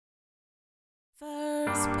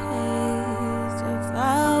first page of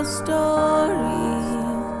our story.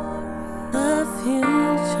 The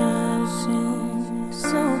future seems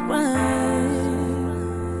so bright,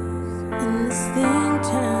 and this thing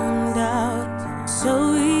turned out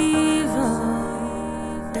so evil.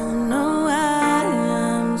 Don't know why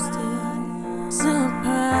I'm still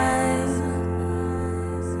surprised.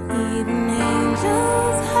 Even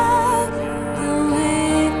angels have the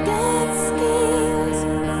wicked schemes,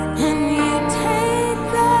 and you take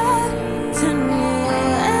that to new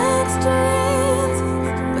extremes.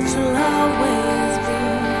 But you'll always be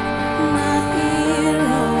my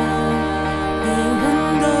hero, even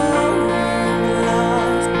though you're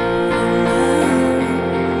lost your mind.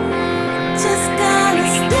 Just gotta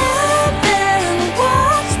stand there and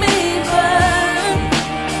watch me burn.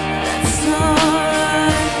 That's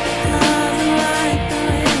alright, 'cause I like the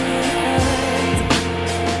way it hurts.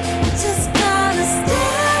 Just gotta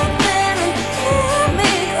stand there and hear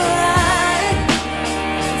me cry.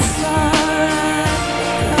 It's alright,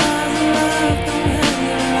 'cause I love the way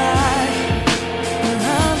you lie. I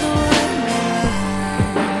love the way you lie.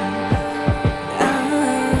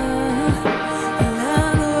 I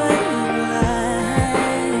love the way you lie.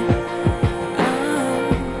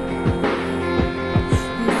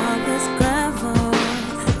 Now there's gravel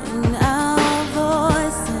in our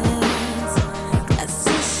voices, glass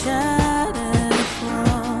is shattered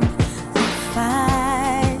from the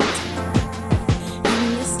fight. In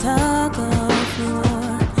this tug of war,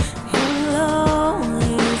 you'll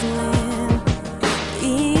always win,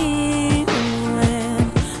 even when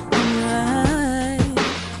I'm right.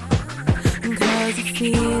 'Cause you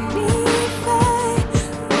feed me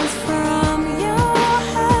fibers from your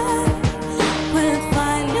head, with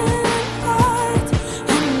violent parts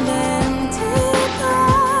and empty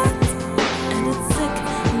thoughts. And it's sick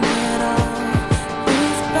that all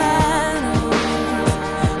these battles,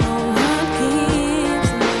 no one keeps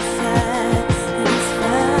me satisfied.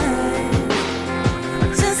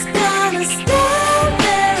 Just gotta stand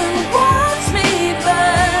there and watch me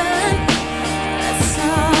burn. That's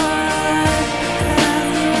alright,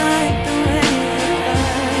 'cause I like the way it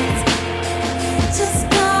hurts. Just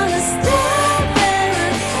gonna stand there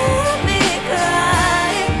and hear me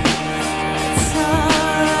cry. It's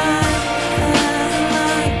alright, 'cause I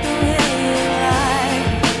like the way you lie.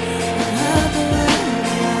 I love the way you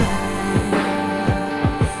lie.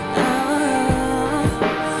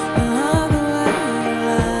 I love the way you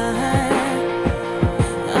lie.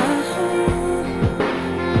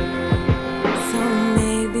 So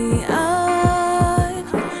maybe I'm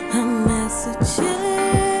a message.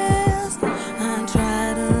 I try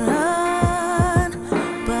to run,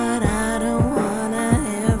 but I don't wanna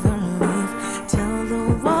ever leave till the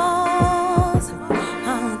walls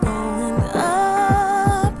are going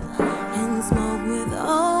up in smoke with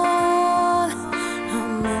all our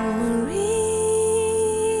memories.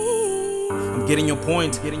 I'm getting your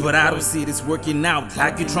point, but I don't see this working out.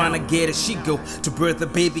 Like you're trying to get a she-goat to birth a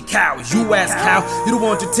baby cow. You ask how, you don't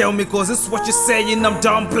want to tell me, cause it's what you're saying. I'm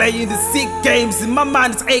done playing the sick games, and my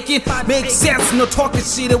mind is aching. Makes sense, no talking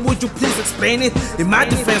shit, would you please explain it? In my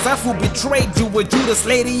defense, I feel betrayed. You were Judas,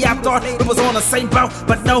 lady, I thought it was on the same boat.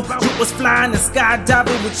 But no, you was flying and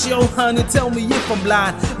skydiving with your honey. Tell me if I'm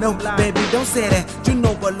blind. No, baby, don't say that. You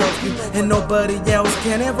know I love you, and nobody else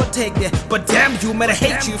can ever take that. But damn you, man, I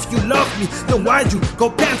hate you if you love me. Then why'd you go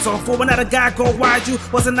pants off for another guy? Go why'd you?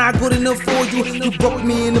 Wasn't I good enough for you? You broke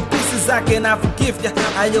me into pieces, I cannot forgive ya.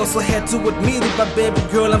 I also had to admit it, but baby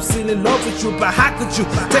girl, I'm still in love with you. But how could you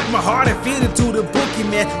take my heart and feed it to the bookie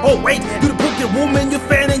man? Oh wait, you the bookie woman, you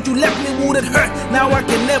fan and you left me, would it hurt? Now I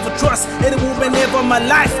can never trust any woman ever in my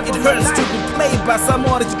life. It hurts to be played by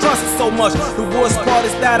someone that you trusted so much. The worst part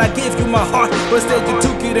is that I gave you my heart, but instead you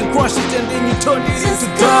took it and crushed it, and then you turned it into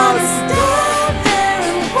Just gotta dust. stand